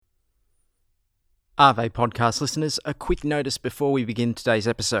Ave podcast listeners, a quick notice before we begin today's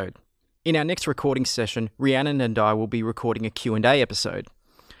episode. In our next recording session, Rhiannon and I will be recording a Q&A episode.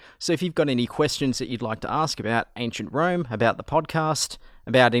 So if you've got any questions that you'd like to ask about ancient Rome, about the podcast,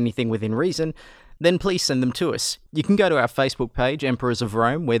 about anything within reason, then please send them to us. You can go to our Facebook page, Emperors of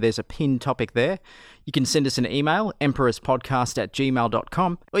Rome, where there's a pinned topic there. You can send us an email,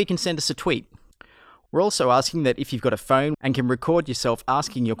 emperorspodcast@gmail.com, or you can send us a tweet. We're also asking that if you've got a phone and can record yourself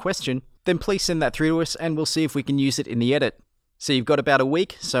asking your question, then please send that through to us and we'll see if we can use it in the edit. So you've got about a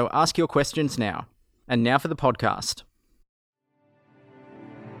week, so ask your questions now. And now for the podcast.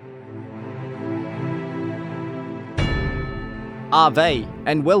 Ave,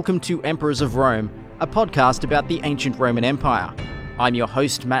 and welcome to Emperors of Rome, a podcast about the ancient Roman Empire. I'm your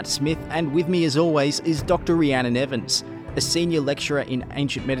host, Matt Smith, and with me as always is Dr. Rhiannon Evans, a senior lecturer in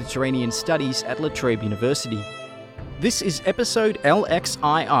ancient Mediterranean studies at La Trobe University. This is episode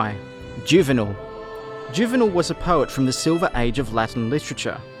LXII, Juvenal. Juvenal was a poet from the Silver Age of Latin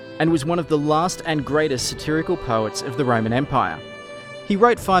literature, and was one of the last and greatest satirical poets of the Roman Empire. He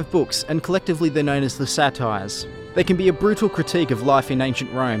wrote 5 books, and collectively they're known as the Satires. They can be a brutal critique of life in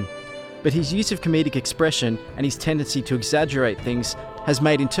ancient Rome, but his use of comedic expression and his tendency to exaggerate things has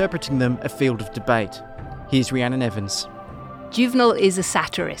made interpreting them a field of debate. Here's Rhiannon Evans. Juvenal is a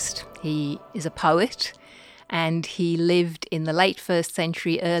satirist. He is a poet, and he lived in the late 1st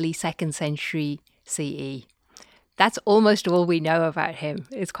century, early 2nd century CE. That's almost all we know about him.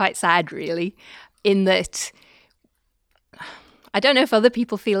 It's quite sad, really, in that, I don't know if other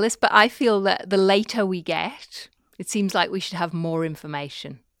people feel this, but I feel that the later we get, it seems like we should have more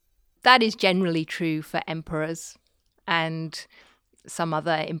information. That is generally true for emperors and some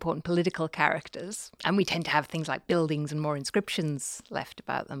other important political characters. And we tend to have things like buildings and more inscriptions left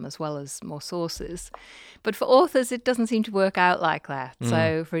about them, as well as more sources. But for authors, it doesn't seem to work out like that.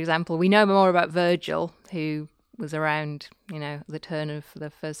 So, for example, we know more about Virgil, who was around, the turn of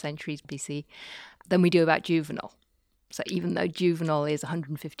the 1st century BC, than we do about Juvenal. So even though Juvenal is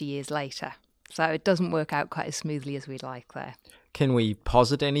 150 years later. So it doesn't work out quite as smoothly as we'd like there. Can we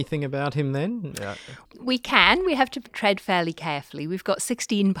posit anything about him then? We can. We have to tread fairly carefully. We've got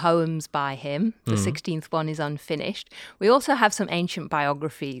 16 poems by him. The 16th one is unfinished. We also have some ancient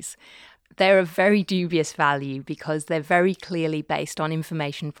biographies. They're of very dubious value because they're very clearly based on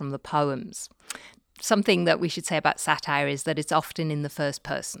information from the poems. Something that we should say about satire is that it's often in the first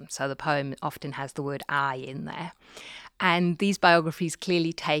person. So the poem often has the word I in there. And these biographies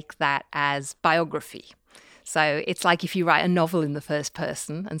clearly take that as biography. So it's like if you write a novel in the first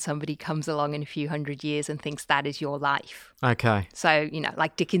person and somebody comes along in a few hundred years and thinks that is your life. Okay. So,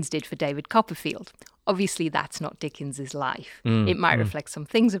 like Dickens did for David Copperfield. Obviously, that's not Dickens's life. It might reflect some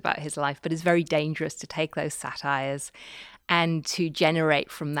things about his life, but it's very dangerous to take those satires and to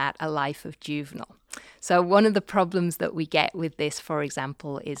generate from that a life of Juvenal. So one of the problems that we get with this, for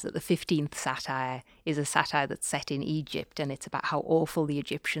example, is that the 15th satire is a satire that's set in Egypt, and it's about how awful the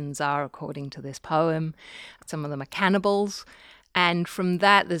Egyptians are, according to this poem. Some of them are cannibals. And from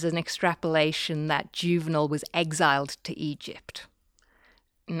that, there's an extrapolation that Juvenal was exiled to Egypt.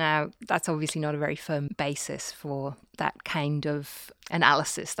 Now, that's obviously not a very firm basis for that kind of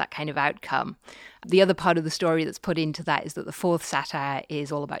analysis, that kind of outcome. The other part of the story that's put into that is that the 4th satire is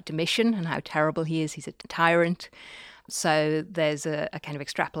all about Domitian and how terrible he is. He's a tyrant. So there's a kind of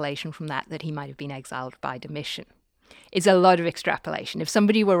extrapolation from that he might have been exiled by Domitian. It's a lot of extrapolation. If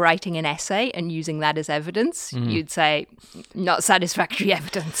somebody were writing an essay and using that as evidence, you'd say, not satisfactory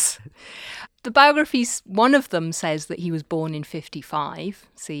evidence. The biographies, one of them says that he was born in 55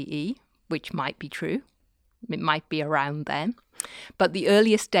 CE, which might be true. It might be around then. But the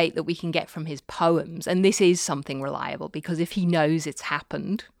earliest date that we can get from his poems, and this is something reliable, because if he knows it's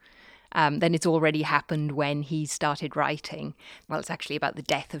happened, then it's already happened when he started writing. Well, it's actually about the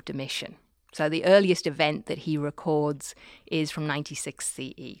death of Domitian. So the earliest event that he records is from 96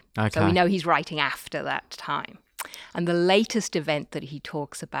 CE. Okay. So we know he's writing after that time. And the latest event that he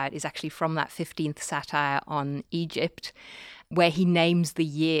talks about is actually from that 15th satire on Egypt, where he names the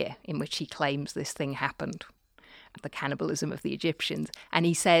year in which he claims this thing happened, the cannibalism of the Egyptians. And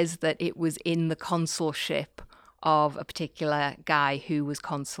he says that it was in the consulship of a particular guy who was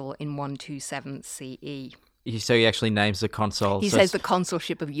consul in 127 CE. So he actually names the consul. He says the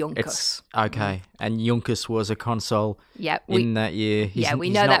consulship of Juncus. Okay, and Juncus was a consul in that year. He's know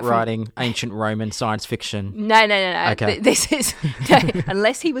not that writing ancient Roman science fiction. No. Okay. This is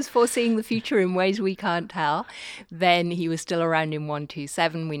unless he was foreseeing the future in ways we can't tell, then he was still around in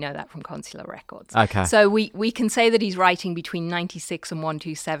 127. We know that from consular records. Okay. So we can say that he's writing between 96 and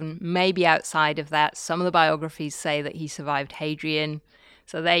 127, maybe outside of that. Some of the biographies say that he survived Hadrian.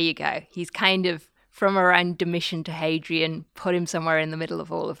 So there you go. He's kind of from around Domitian to Hadrian, put him somewhere in the middle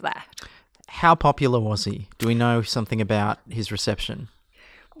of all of that. How popular was he? Do we know something about his reception?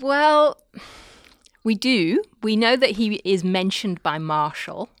 Well, we do. We know that he is mentioned by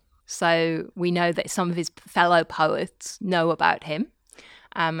Martial. So we know that some of his fellow poets know about him.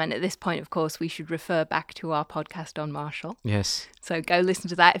 And at this point, of course, we should refer back to our podcast on Martial. Yes. So go listen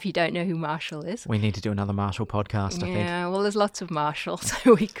to that if you don't know who Martial is. We need to do another Martial podcast, I think. Yeah, well, there's lots of Martial,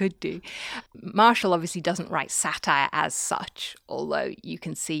 so we could do. Martial obviously doesn't write satire as such, although you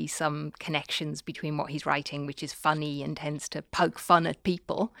can see some connections between what he's writing, which is funny and tends to poke fun at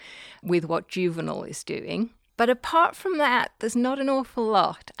people, with what Juvenal is doing. But apart from that, there's not an awful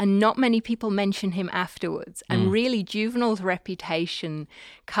lot, and not many people mention him afterwards. And really, Juvenal's reputation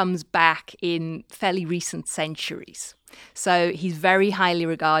comes back in fairly recent centuries. So he's very highly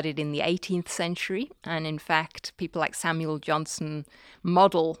regarded in the 18th century, and in fact, people like Samuel Johnson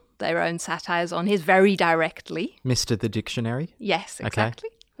model their own satires on his very directly. Mr. the Dictionary? Yes, exactly.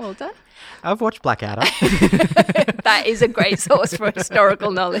 Okay. Well done. I've watched Blackadder. That is a great source for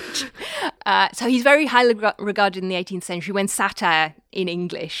historical knowledge. So he's very highly regarded in the 18th century when satire in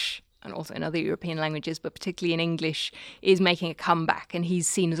English, and also in other European languages, but particularly in English, is making a comeback, and he's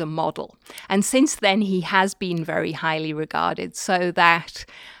seen as a model. And since then, he has been very highly regarded, so that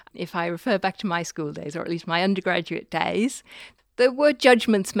if I refer back to my school days, or at least my undergraduate days, there were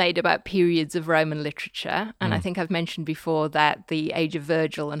judgments made about periods of Roman literature, and I think I've mentioned before that the age of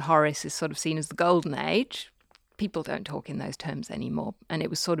Virgil and Horace is sort of seen as the golden age. People don't talk in those terms anymore, and it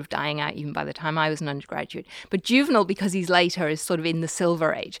was sort of dying out even by the time I was an undergraduate. But Juvenal, because he's later, is sort of in the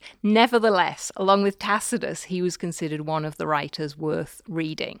Silver Age. Nevertheless, along with Tacitus, he was considered one of the writers worth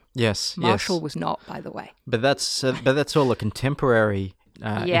reading. Yes, Martial was not, by the way. But that's all a contemporary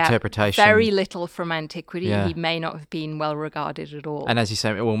interpretation. Very little from antiquity. Yeah. He may not have been well regarded at all. And as you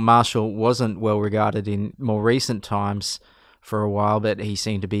say, well, Martial wasn't well regarded in more recent times for a while, but he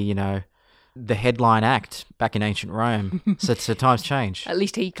seemed to be, the headline act back in ancient Rome. So times change. At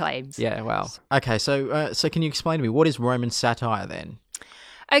least he claims. Yeah, well. Okay, so can you explain to me, what is Roman satire then?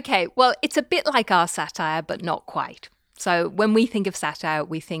 Okay, well, it's a bit like our satire, but not quite. So when we think of satire,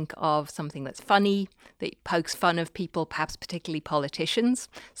 we think of something that's funny, that pokes fun of people, perhaps particularly politicians.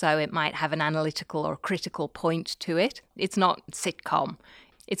 So it might have an analytical or critical point to it. It's not sitcom.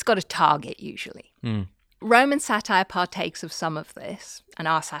 It's got a target usually. Roman satire partakes of some of this, and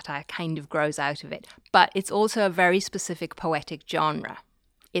our satire kind of grows out of it. But it's also a very specific poetic genre.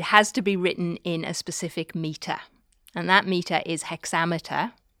 It has to be written in a specific metre. And that metre is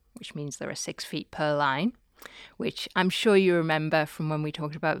hexameter, which means there are 6 feet per line, which I'm sure you remember from when we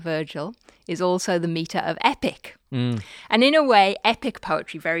talked about Virgil, is also the metre of epic. And in a way, epic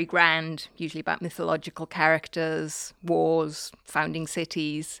poetry, very grand, usually about mythological characters, wars, founding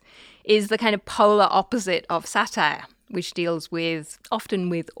cities, is the kind of polar opposite of satire, which deals often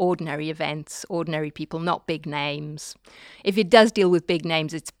with ordinary events, ordinary people, not big names. If it does deal with big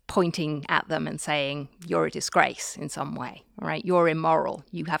names, it's pointing at them and saying, you're a disgrace in some way, all right? You're immoral.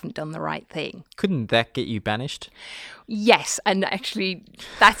 You haven't done the right thing. Couldn't that get you banished? Yes, and actually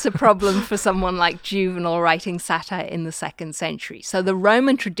that's a problem for someone like Juvenal writing satire in the 2nd century. So the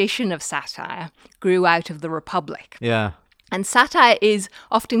Roman tradition of satire grew out of the Republic. Yeah. And satire is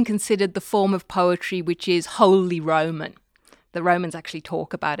often considered the form of poetry which is wholly Roman. The Romans actually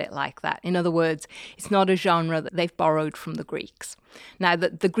talk about it like that. In other words, it's not a genre that they've borrowed from the Greeks. Now,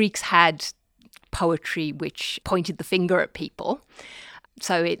 the Greeks had poetry which pointed the finger at people,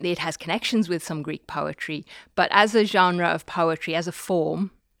 so it has connections with some Greek poetry, but as a genre of poetry, as a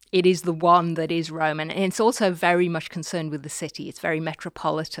form, it is the one that is Roman. And it's also very much concerned with the city. It's very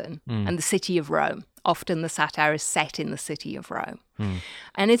metropolitan. And the city of Rome. Often the satire is set in the city of Rome.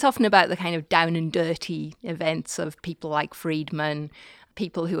 And it's often about the kind of down and dirty events of people like freedmen,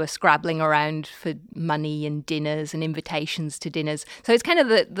 people who are scrabbling around for money and dinners and invitations to dinners. So it's kind of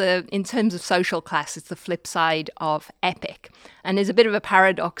the in terms of social class, it's the flip side of epic. And there's a bit of a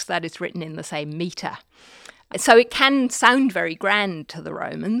paradox that it's written in the same metre. So it can sound very grand to the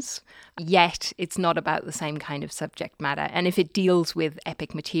Romans, yet it's not about the same kind of subject matter. And if it deals with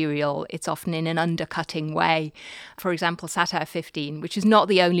epic material, it's often in an undercutting way. For example, Satire 15, which is not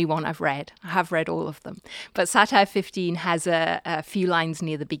the only one I've read. I have read all of them. But Satire 15 has a few lines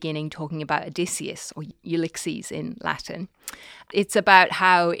near the beginning talking about Odysseus, or Ulysses in Latin. It's about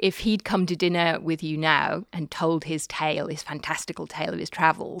how if he'd come to dinner with you now and told his tale, his fantastical tale of his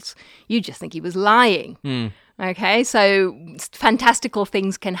travels, you'd just think he was lying. Okay, so fantastical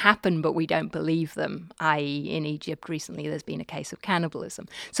things can happen, but we don't believe them, i.e. in Egypt recently there's been a case of cannibalism.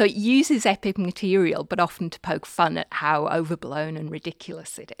 So it uses epic material, but often to poke fun at how overblown and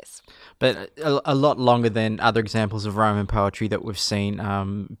ridiculous it is. But a lot longer than other examples of Roman poetry that we've seen.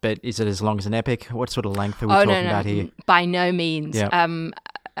 But is it as long as an epic? What sort of length are we talking about here? By no means. Yeah.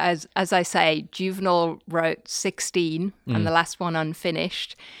 As I say, Juvenal wrote 16 and the last one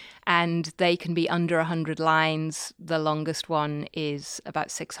unfinished. And they can be under 100 lines. The longest one is about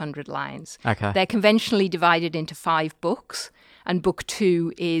 600 lines. Okay. They're conventionally divided into 5 books, and book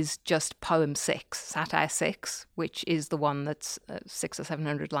 2 is just poem 6, satire 6, which is the one that's 600 or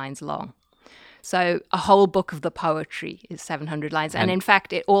 700 lines long. So a whole book of the poetry is 700 lines. And in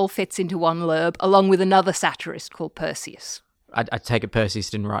fact, it all fits into one lerb, along with another satirist called Persius. I take it Persius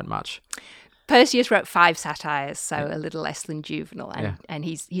didn't write much. Persius wrote 5 satires, so a little less than Juvenal, and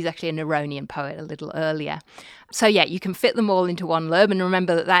he's actually a Neronian poet a little earlier. So yeah, you can fit them all into one lerb, and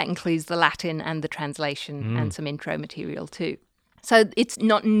remember that includes the Latin and the translation and some intro material too. So it's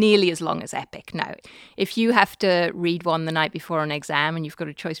not nearly as long as epic, no. If you have to read one the night before an exam and you've got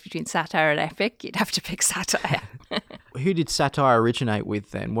a choice between satire and epic, you'd have to pick satire. Who did satire originate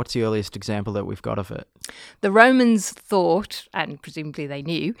with then? What's the earliest example that we've got of it? The Romans thought, and presumably they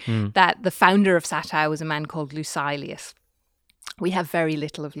knew, that the founder of satire was a man called Lucilius. We have very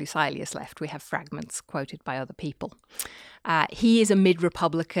little of Lucilius left. We have fragments quoted by other people. He is a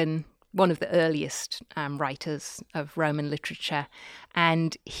mid-Republican, one of the earliest writers of Roman literature,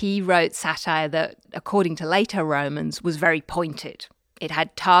 and he wrote satire that, according to later Romans, was very pointed. It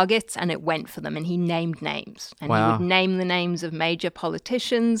had targets and it went for them, and he named names. And he would name the names of major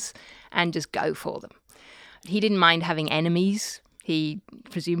politicians and just go for them. He didn't mind having enemies. He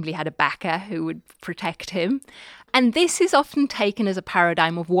presumably had a backer who would protect him. And this is often taken as a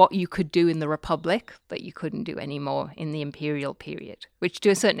paradigm of what you could do in the Republic that you couldn't do anymore in the imperial period, which to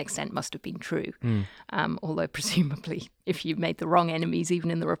a certain extent must have been true. Although presumably if you made the wrong enemies,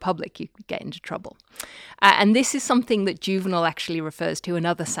 even in the Republic, you could get into trouble. And this is something that Juvenal actually refers to, and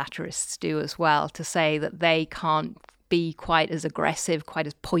other satirists do as well, to say that they can't be quite as aggressive, quite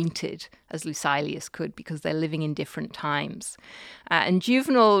as pointed as Lucilius could, because they're living in different times. And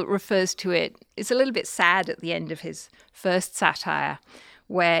Juvenal refers to it, it's a little bit sad at the end of his first satire,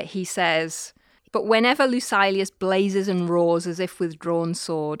 where he says, "But whenever Lucilius blazes and roars as if with drawn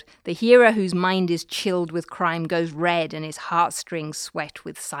sword, the hero whose mind is chilled with crime goes red and his heartstrings sweat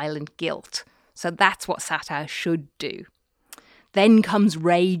with silent guilt." So that's what satire should do. Then comes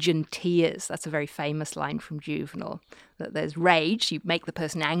rage and tears. That's a very famous line from Juvenal, that there's rage, you make the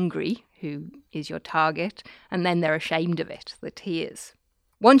person angry, who is your target, and then they're ashamed of it, the tears.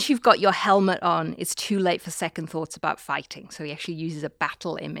 Once you've got your helmet on, it's too late for second thoughts about fighting. So he actually uses a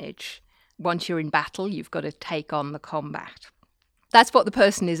battle image. Once you're in battle, you've got to take on the combat. That's what the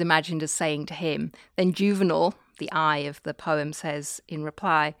person is imagined as saying to him. Then Juvenal, the I of the poem, says in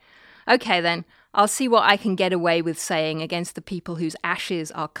reply, "Okay then, I'll see what I can get away with saying against the people whose ashes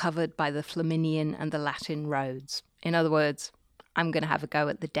are covered by the Flaminian and the Latin roads." In other words, I'm going to have a go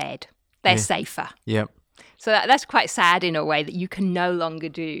at the dead. They're safer. Yep. So that's quite sad in a way, that you can no longer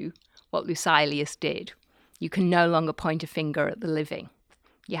do what Lucilius did. You can no longer point a finger at the living.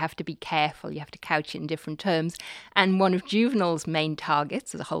 You have to be careful. You have to couch it in different terms. And one of Juvenal's main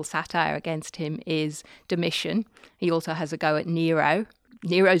targets, as a whole satire against him, is Domitian. He also has a go at Nero.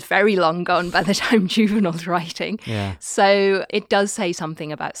 Nero's very long gone by the time Juvenal's writing. Yeah. So it does say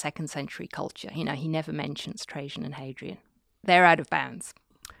something about second century culture. You know, he never mentions Trajan and Hadrian. They're out of bounds.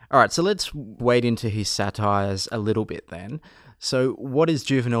 All right, so let's wade into his satires a little bit then. So what is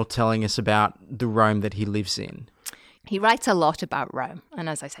Juvenal telling us about the Rome that he lives in? He writes a lot about Rome, and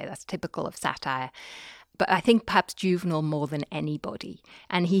as I say, that's typical of satire. But I think perhaps Juvenal more than anybody.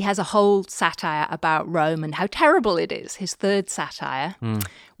 And he has a whole satire about Rome and how terrible it is, his third satire,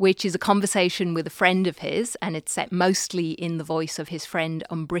 which is a conversation with a friend of his, and it's set mostly in the voice of his friend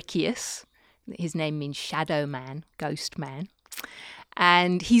Umbricius. His name means shadow man, ghost man.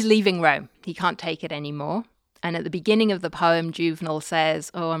 And he's leaving Rome. He can't take it anymore. And at the beginning of the poem, Juvenal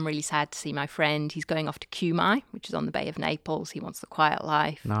says, "Oh, I'm really sad to see my friend. He's going off to Cumae, which is on the Bay of Naples. He wants the quiet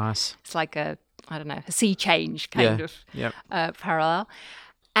life." Nice. It's like a sea change kind of parallel.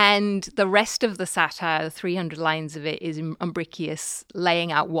 And the rest of the satire, the 300 lines of it, is Umbricius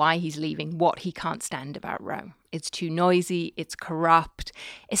laying out why he's leaving, what he can't stand about Rome. It's too noisy, it's corrupt,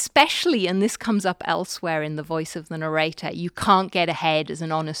 especially, and this comes up elsewhere in the voice of the narrator, you can't get ahead as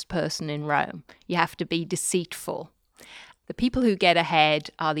an honest person in Rome. You have to be deceitful. The people who get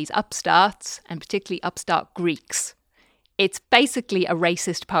ahead are these upstarts, and particularly upstart Greeks. It's basically a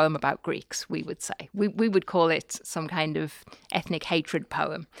racist poem about Greeks, we would say. We would call it some kind of ethnic hatred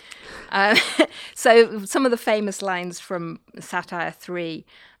poem. So some of the famous lines from Satire 3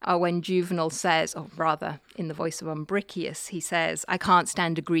 are when Juvenal says, or rather in the voice of Umbricius, he says, I can't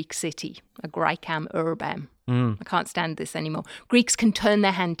stand a Greek city, a Graecam urbem. I can't stand this anymore. Greeks can turn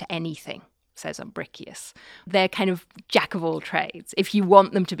their hand to anything, says Umbricius. They're kind of jack of all trades. If you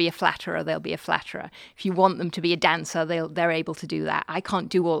want them to be a flatterer, they'll be a flatterer. If you want them to be a dancer, they're able to do that. I can't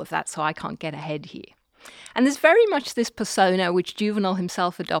do all of that, so I can't get ahead here. And there's very much this persona which Juvenal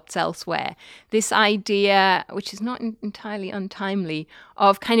himself adopts elsewhere, this idea, which is not entirely untimely,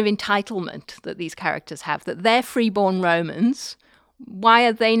 of kind of entitlement that these characters have, that they're freeborn Romans. Why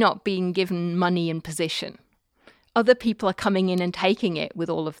are they not being given money and position? Other people are coming in and taking it with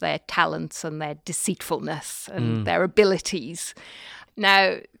all of their talents and their deceitfulness and their abilities.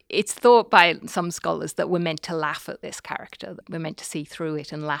 Now, it's thought by some scholars that we're meant to laugh at this character, that we're meant to see through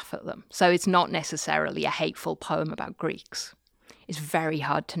it and laugh at them. So it's not necessarily a hateful poem about Greeks. It's very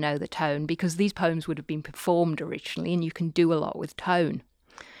hard to know the tone because these poems would have been performed originally, and you can do a lot with tone.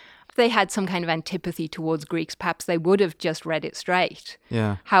 If they had some kind of antipathy towards Greeks, perhaps they would have just read it straight.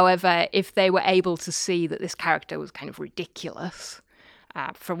 Yeah. However, if they were able to see that this character was kind of ridiculous,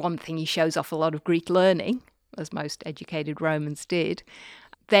 for one thing, he shows off a lot of Greek learning, as most educated Romans did,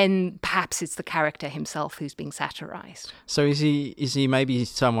 then perhaps it's the character himself who's being satirized. So is he maybe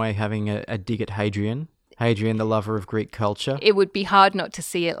some way having a dig at Hadrian? Hadrian, the lover of Greek culture? It would be hard not to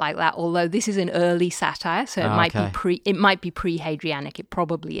see it like that, although this is an early satire, so it might be pre-Hadrianic. It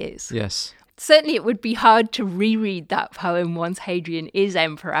probably is. Yes. Certainly it would be hard to reread that poem once Hadrian is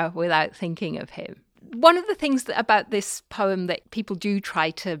emperor without thinking of him. One of the things about this poem that people do try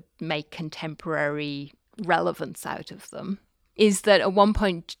to make contemporary relevance out of them is that at one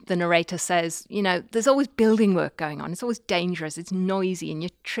point the narrator says, there's always building work going on. It's always dangerous. It's noisy and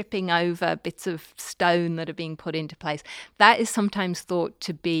you're tripping over bits of stone that are being put into place. That is sometimes thought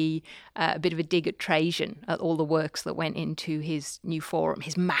to be a bit of a dig at Trajan, at all the works that went into his new forum,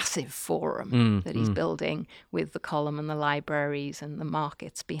 his massive forum that he's building with the column and the libraries and the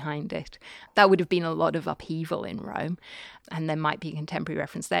markets behind it. That would have been a lot of upheaval in Rome, and there might be a contemporary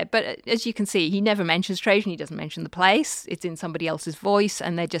reference there. But as you can see, he never mentions Trajan. He doesn't mention the place. It's in somebody else's voice,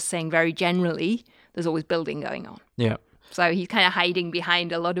 and they're just saying very generally, there's always building going on. Yeah. So he's kind of hiding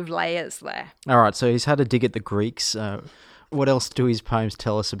behind a lot of layers there. All right, so he's had a dig at the Greeks. What else do his poems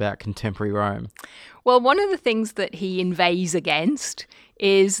tell us about contemporary Rome? Well, one of the things that he inveighs against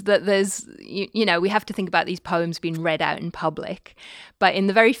is that there's, we have to think about these poems being read out in public. But in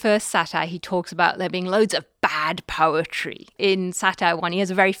the very first satire, he talks about there being loads of bad poetry. In Satire 1, he has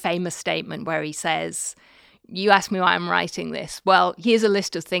a very famous statement where he says, you ask me why I'm writing this. Well, here's a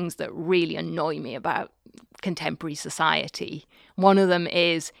list of things that really annoy me about contemporary society. One of them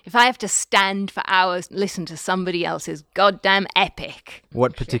is, if I have to stand for hours and listen to somebody else's goddamn epic.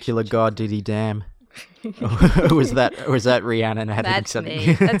 What particular god did he damn? was that Rhiannon having something?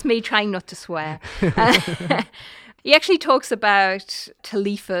 That's me. That's me trying not to swear. He actually talks about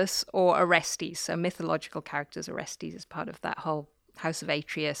Telephus or Orestes, so mythological characters. Orestes is part of that whole House of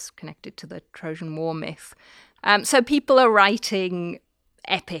Atreus connected to the Trojan War myth. So people are writing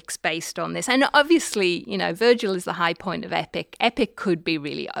epics based on this. And obviously, Virgil is the high point of epic. Epic could be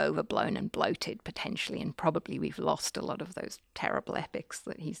really overblown and bloated potentially, and probably we've lost a lot of those terrible epics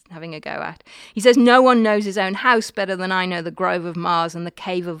that he's having a go at. He says, no one knows his own house better than I know the grove of Mars and the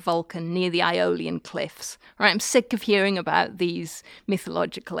cave of Vulcan near the Aeolian cliffs. Right? I'm sick of hearing about these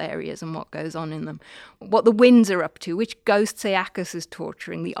mythological areas and what goes on in them. What the winds are up to, which ghosts Aeacus is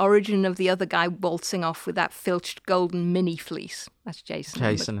torturing, the origin of the other guy waltzing off with that filched golden mini fleece. That's Jason.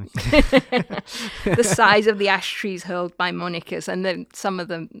 The size of the ash trees hurled by Monicus, and then some of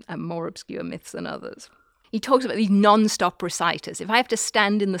them are more obscure myths than others. He talks about these non-stop reciters. If I have to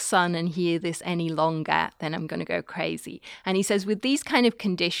stand in the sun and hear this any longer, then I'm going to go crazy. And he says, with these kind of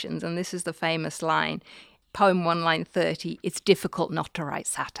conditions, and this is the famous line, Poem 1, line 30, it's difficult not to write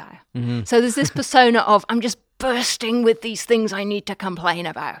satire. Mm-hmm. So there's this persona of, I'm just bursting with these things I need to complain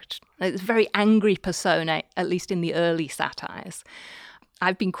about. It's a very angry persona, at least in the early satires.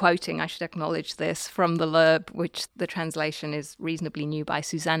 I've been quoting, I should acknowledge this, from the Lerb, which the translation is reasonably new, by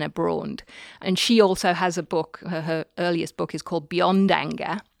Susanna Braund. And she also has a book, her earliest book is called Beyond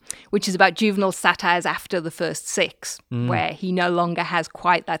Anger, which is about Juvenal's satires after the first six, where he no longer has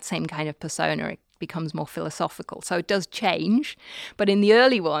quite that same kind of persona. becomes more philosophical. So it does change. But in the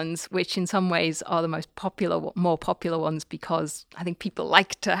early ones, which in some ways are the more popular ones because I think people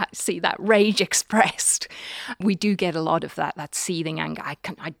like to see that rage expressed, we do get a lot of that seething anger.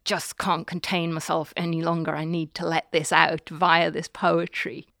 I just can't contain myself any longer. I need to let this out via this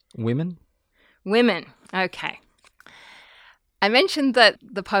poetry. Women? Women. Okay. I mentioned that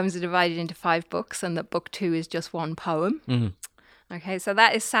the poems are divided into 5 books and that book 2 is just one poem. Mm-hmm. Okay, so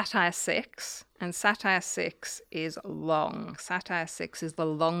that is Satire 6, and Satire 6 is long. Satire 6 is the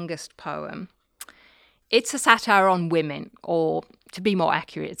longest poem. It's a satire on women, or to be more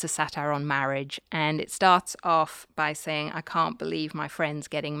accurate, it's a satire on marriage. And it starts off by saying, I can't believe my friend's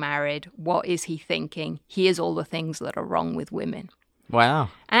getting married. What is he thinking? Here's all the things that are wrong with women. Wow.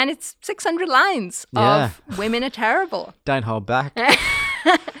 And it's 600 lines of women are terrible. Don't hold back.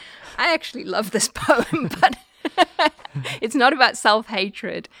 I actually love this poem, but it's not about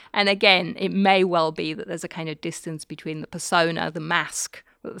self-hatred. And again, it may well be that there's a kind of distance between the persona, the mask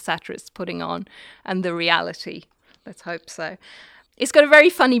that the satirist's putting on, and the reality. Let's hope so. It's got a very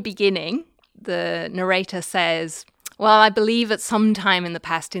funny beginning. The narrator says, well, I believe at some time in the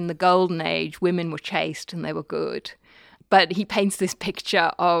past, in the golden age, women were chaste and they were good. But he paints this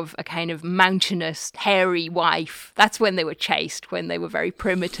picture of a kind of mountainous, hairy wife. That's when they were chaste, when they were very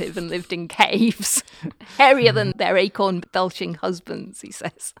primitive and lived in caves. Hairier than their acorn-belching husbands, he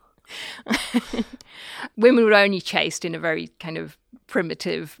says. Women were only chaste in a very kind of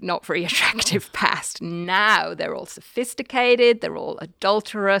primitive, not very attractive past. Now they're all sophisticated, they're all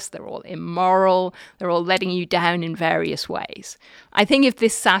adulterous, they're all immoral, they're all letting you down in various ways. I think if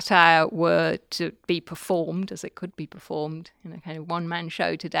this satire were to be performed, as it could be performed in a kind of one-man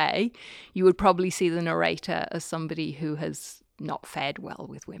show today, you would probably see the narrator as somebody who has not fared well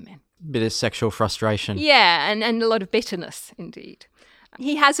with women. Bit of sexual frustration. Yeah, and a lot of bitterness, indeed.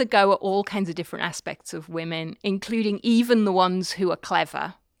 He has a go at all kinds of different aspects of women, including even the ones who are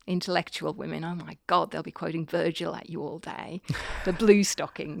clever, intellectual women. Oh my God, they'll be quoting Virgil at you all day. The blue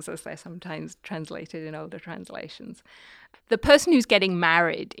stockings, as they're sometimes translated in older translations. The person who's getting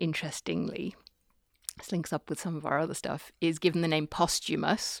married, interestingly, this links up with some of our other stuff, is given the name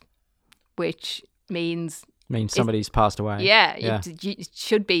Posthumous, which means somebody's passed away. Yeah, it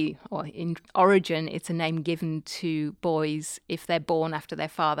should be, or in origin, it's a name given to boys if they're born after their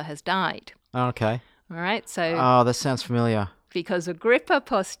father has died. Okay. All right, so... Oh, that sounds familiar. Because Agrippa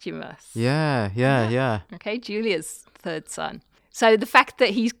Posthumus. Yeah. Okay, Julia's third son. So the fact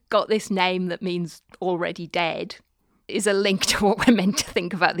that he's got this name that means already dead is a link to what we're meant to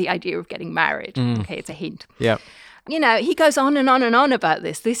think about the idea of getting married. Okay, it's a hint. Yeah. You know, he goes on and on and on about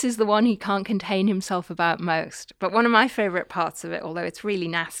this. This is the one he can't contain himself about most. But one of my favourite parts of it, although it's really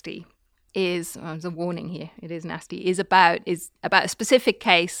nasty, is, there's a warning here, it is nasty, is about a specific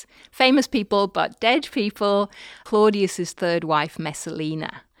case, famous people but dead people, Claudius's third wife,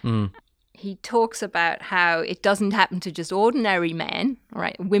 Messalina. He talks about how it doesn't happen to just ordinary men, all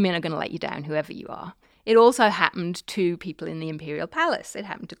right, women are going to let you down, whoever you are. It also happened to people in the imperial palace. It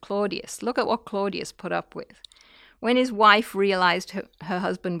happened to Claudius. Look at what Claudius put up with. When his wife realized her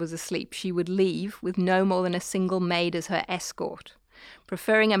husband was asleep, she would leave with no more than a single maid as her escort.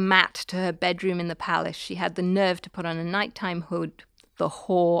 Preferring a mat to her bedroom in the palace, she had the nerve to put on a nighttime hood, the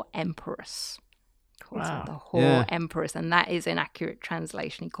whore empress. Calls her the whore empress, and that is an accurate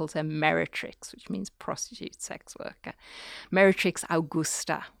translation. He calls her Meretrix, which means prostitute, sex worker. Meretrix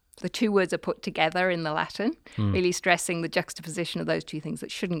Augusta. The two words are put together in the Latin, really stressing the juxtaposition of those two things that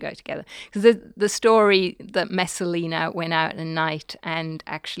shouldn't go together. Because the story that Messalina went out at night and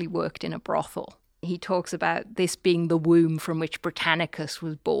actually worked in a brothel, he talks about this being the womb from which Britannicus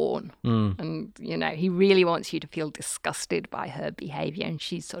was born. And, you know, he really wants you to feel disgusted by her behaviour, and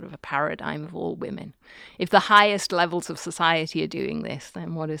she's sort of a paradigm of all women. If the highest levels of society are doing this,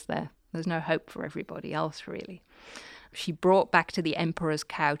 then what is there? There's no hope for everybody else, really. She brought back to the emperor's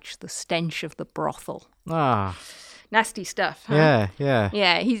couch the stench of the brothel. Nasty stuff, huh? Yeah.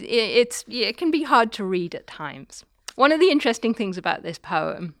 It can be hard to read at times. One of the interesting things about this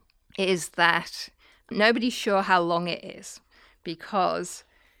poem is that nobody's sure how long it is, because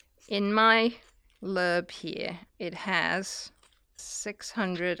in my blurb here, it has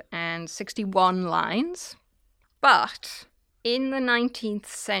 661 lines, but in the 19th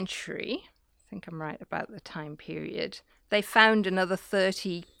century... I think I'm right about the time period, they found another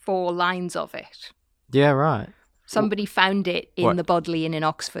 34 lines of it. Yeah, right. Somebody found it in the Bodleian in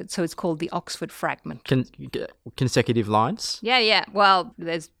Oxford, so it's called the Oxford Fragment. Consecutive lines? Yeah. Well,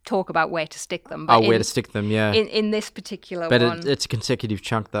 there's talk about where to stick them. But where to stick them, yeah. In this particular one. But it's a consecutive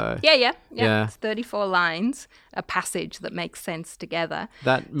chunk, though. Yeah. It's 34 lines, a passage that makes sense together.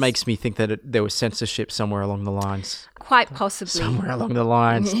 That makes me think that there was censorship somewhere along the lines. Quite possibly. Somewhere along the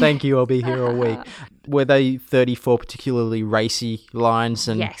lines. Thank you, I'll be here all week. Were they 34 particularly racy lines?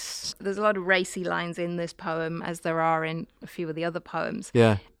 Yes. There's a lot of racy lines in this poem, as there are in a few of the other poems.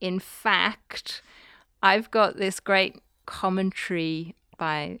 Yeah. In fact, I've got this great commentary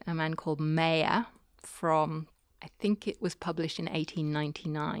by a man called Mayer from, I think it was published in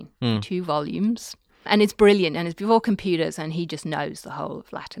 1899, 2 volumes. And it's brilliant, and it's before computers, and he just knows the whole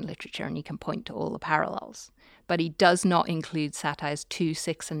of Latin literature, and he can point to all the parallels. But he does not include satires 2,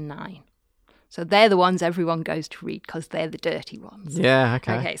 6, and 9. So they're the ones everyone goes to read because they're the dirty ones. Yeah,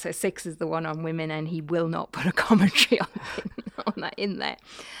 okay. Okay, so 6 is the one on women, and he will not put a commentary on that in there.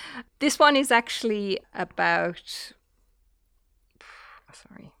 This one is actually about...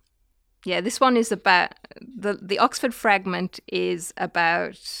 this one is about... The Oxford Fragment is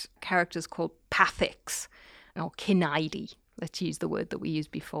about characters called pathics, or Cinaidi. Let's use the word that we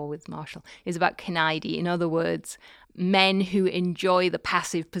used before with Marshall. Is about Cinaidi. In other words, men who enjoy the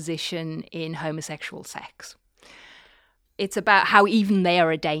passive position in homosexual sex. It's about how even they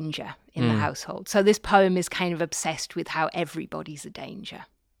are a danger in the household. So this poem is kind of obsessed with how everybody's a danger.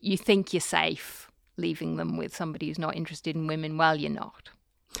 You think you're safe leaving them with somebody who's not interested in women. Well, you're not.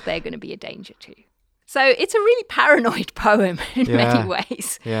 They're going to be a danger too. So it's a really paranoid poem in many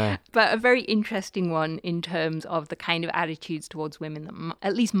ways, but a very interesting one in terms of the kind of attitudes towards women that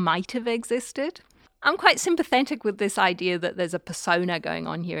at least might have existed. I'm quite sympathetic with this idea that there's a persona going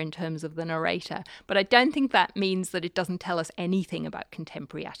on here in terms of the narrator, but I don't think that means that it doesn't tell us anything about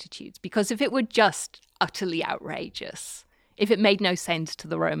contemporary attitudes, because if it were just utterly outrageous, if it made no sense to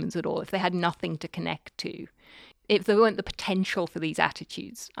the Romans at all, if they had nothing to connect to, if there weren't the potential for these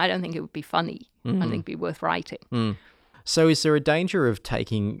attitudes, I don't think it would be funny. I don't think it'd be worth writing. So is there a danger of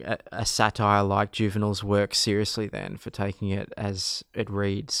taking a satire like Juvenal's work seriously then, for taking it as it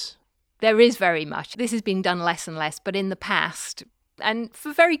reads? There is very much. This is being done less and less, but in the past, and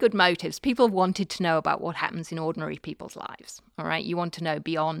for very good motives, people wanted to know about what happens in ordinary people's lives. All right, you want to know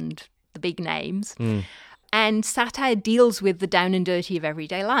beyond the big names. And satire deals with the down and dirty of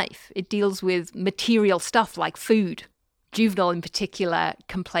everyday life. It deals with material stuff like food. Juvenal in particular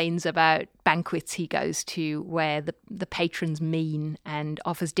complains about banquets he goes to where the patron's mean and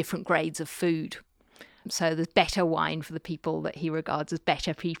offers different grades of food. So there's better wine for the people that he regards as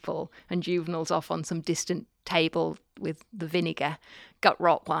better people, and Juvenal's off on some distant table with the vinegar, gut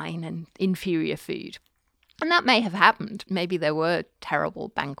rot wine and inferior food. And that may have happened. Maybe there were terrible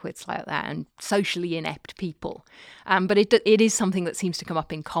banquets like that and socially inept people. But it is something that seems to come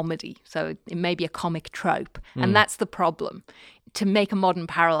up in comedy. So it may be a comic trope. And that's the problem. To make a modern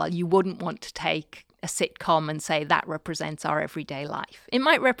parallel, you wouldn't want to take a sitcom and say that represents our everyday life. It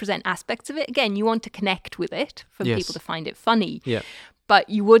might represent aspects of it. Again, you want to connect with it for people to find it funny. Yeah. But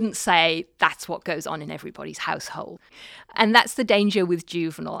you wouldn't say that's what goes on in everybody's household. And that's the danger with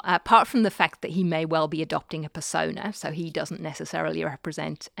Juvenal, apart from the fact that he may well be adopting a persona, so he doesn't necessarily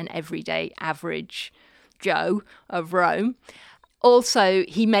represent an everyday average Joe of Rome. Also,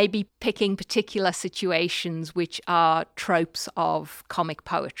 he may be picking particular situations which are tropes of comic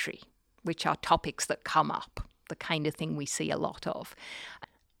poetry, which are topics that come up, the kind of thing we see a lot of.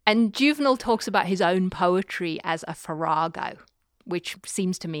 And Juvenal talks about his own poetry as a farrago, which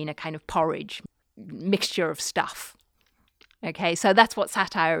seems to mean a kind of porridge, mixture of stuff. Okay, so that's what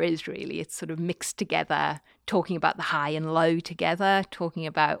satire is really. It's sort of mixed together, talking about the high and low together, talking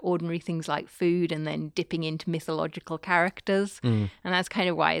about ordinary things like food and then dipping into mythological characters. And that's kind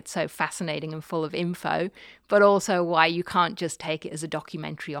of why it's so fascinating and full of info, but also why you can't just take it as a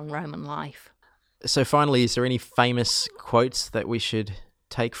documentary on Roman life. So finally, is there any famous quotes that we should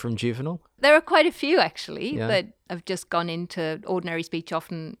take from Juvenal? There are quite a few, actually, that have just gone into ordinary speech,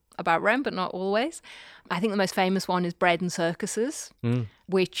 often about Rome, but not always. I think the most famous one is bread and circuses,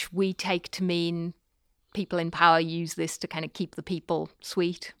 which we take to mean people in power use this to kind of keep the people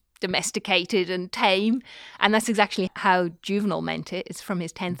sweet, domesticated and tame. And that's exactly how Juvenal meant it. It's from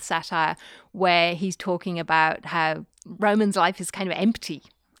his 10th satire, where he's talking about how Roman's life is kind of empty.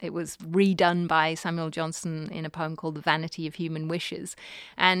 It was redone by Samuel Johnson in a poem called The Vanity of Human Wishes.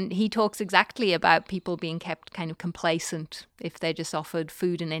 And he talks exactly about people being kept kind of complacent if they're just offered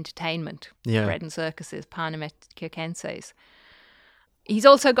food and entertainment. Bread and circuses, panem et circenses. He's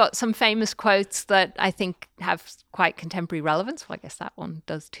also got some famous quotes that I think have quite contemporary relevance. Well, I guess that one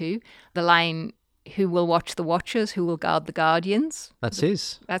does too. The line, who will watch the watchers, who will guard the guardians. That's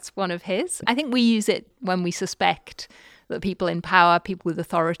his. That's one of his. I think we use it when we suspect that people in power, people with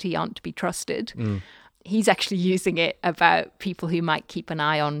authority aren't to be trusted. He's actually using it about people who might keep an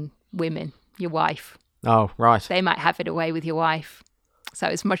eye on women, your wife. Oh, right. They might have it away with your wife. So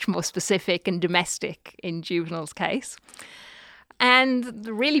it's much more specific and domestic in Juvenal's case. And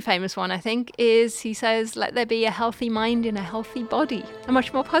the really famous one, I think, is he says, let there be a healthy mind in a healthy body. A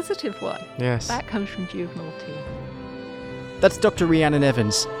much more positive one. Yes. That comes from Juvenal too. That's Dr. Rhiannon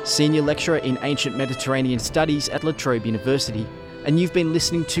Evans, Senior Lecturer in Ancient Mediterranean Studies at La Trobe University, and you've been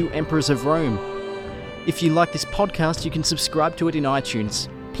listening to Emperors of Rome. If you like this podcast, you can subscribe to it in iTunes.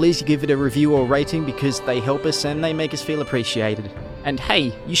 Please give it a review or rating because they help us and they make us feel appreciated. And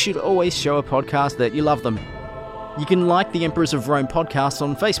hey, you should always show a podcast that you love them. You can like the Emperors of Rome podcast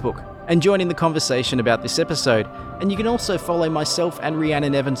on Facebook and join in the conversation about this episode. And you can also follow myself and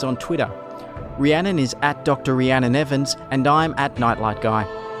Rhiannon Evans on Twitter. Rhiannon is at Dr. Rhiannon Evans and I'm at Nightlight Guy.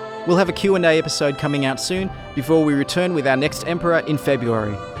 We'll have a Q&A episode coming out soon before we return with our next Emperor in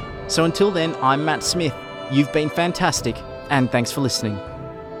February. So until then, I'm Matt Smith. You've been fantastic and thanks for listening.